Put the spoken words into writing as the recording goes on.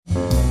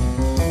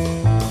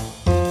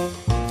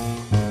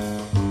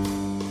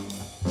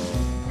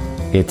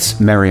It's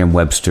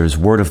Merriam-Webster's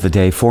Word of the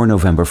Day for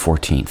November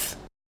 14th.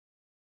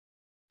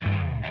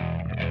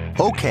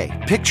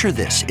 Okay, picture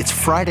this. It's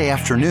Friday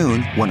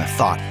afternoon when a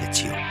thought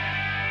hits you.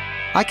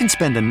 I can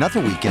spend another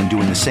weekend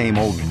doing the same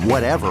old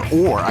whatever,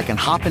 or I can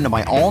hop into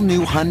my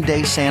all-new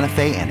Hyundai Santa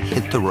Fe and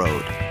hit the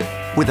road.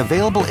 With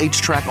available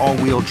H-Track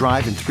all-wheel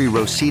drive and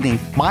 3-row seating,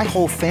 my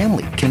whole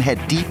family can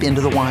head deep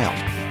into the wild.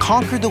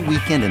 Conquer the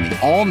weekend in the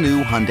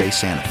all-new Hyundai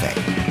Santa Fe.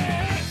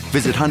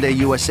 Visit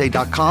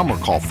HyundaiUSA.com or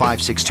call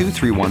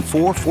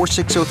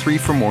 562-314-4603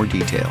 for more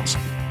details.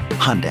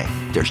 Hyundai,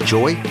 there's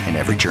joy in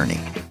every journey.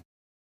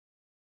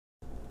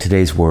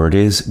 Today's word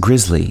is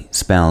grisly,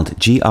 spelled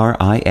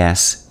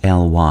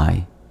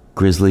Grisly.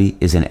 Grisly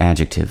is an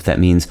adjective that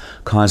means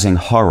causing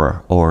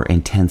horror or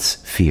intense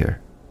fear.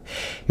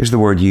 Here's the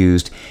word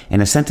used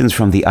in a sentence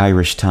from the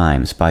Irish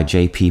Times by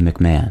J.P.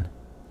 McMahon.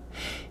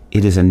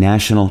 It is a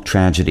national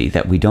tragedy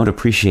that we don't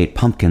appreciate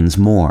pumpkins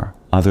more,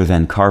 other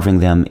than carving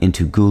them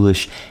into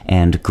ghoulish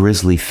and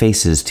grisly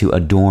faces to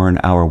adorn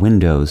our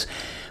windows.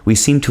 We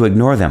seem to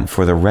ignore them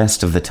for the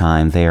rest of the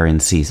time they are in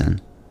season.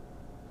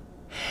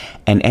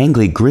 An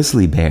angry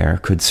grizzly bear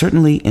could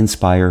certainly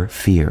inspire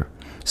fear.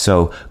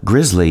 So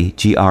grisly,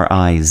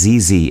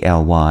 Grizly,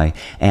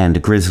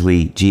 and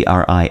grisly,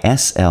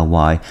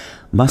 Grisly,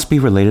 must be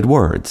related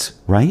words,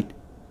 right?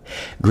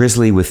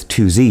 Grizzly with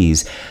 2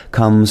 Z's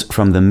comes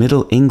from the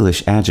Middle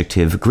English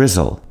adjective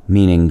grizzle,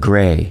 meaning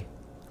gray.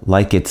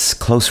 Like its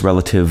close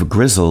relative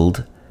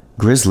grizzled,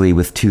 grizzly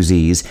with 2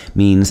 Z's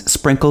means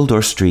sprinkled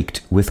or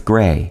streaked with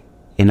gray.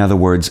 In other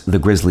words, the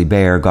grizzly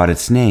bear got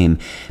its name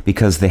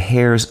because the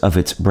hairs of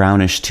its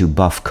brownish to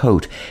buff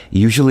coat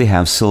usually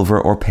have silver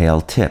or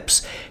pale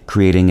tips,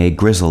 creating a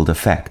grizzled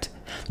effect,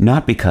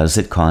 not because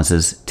it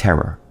causes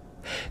terror.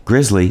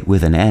 Grizzly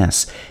with an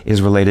S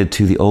is related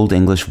to the Old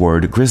English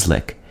word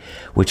grislick,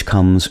 which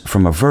comes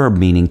from a verb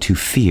meaning to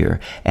fear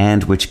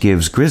and which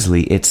gives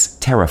grisly its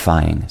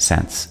terrifying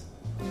sense.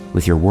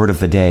 With your Word of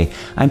the Day,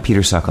 I'm Peter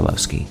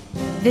Sokolowski.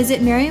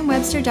 Visit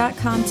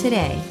Merriam-Webster.com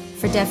today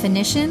for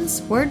definitions,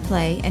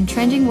 wordplay, and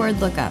trending word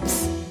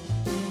lookups.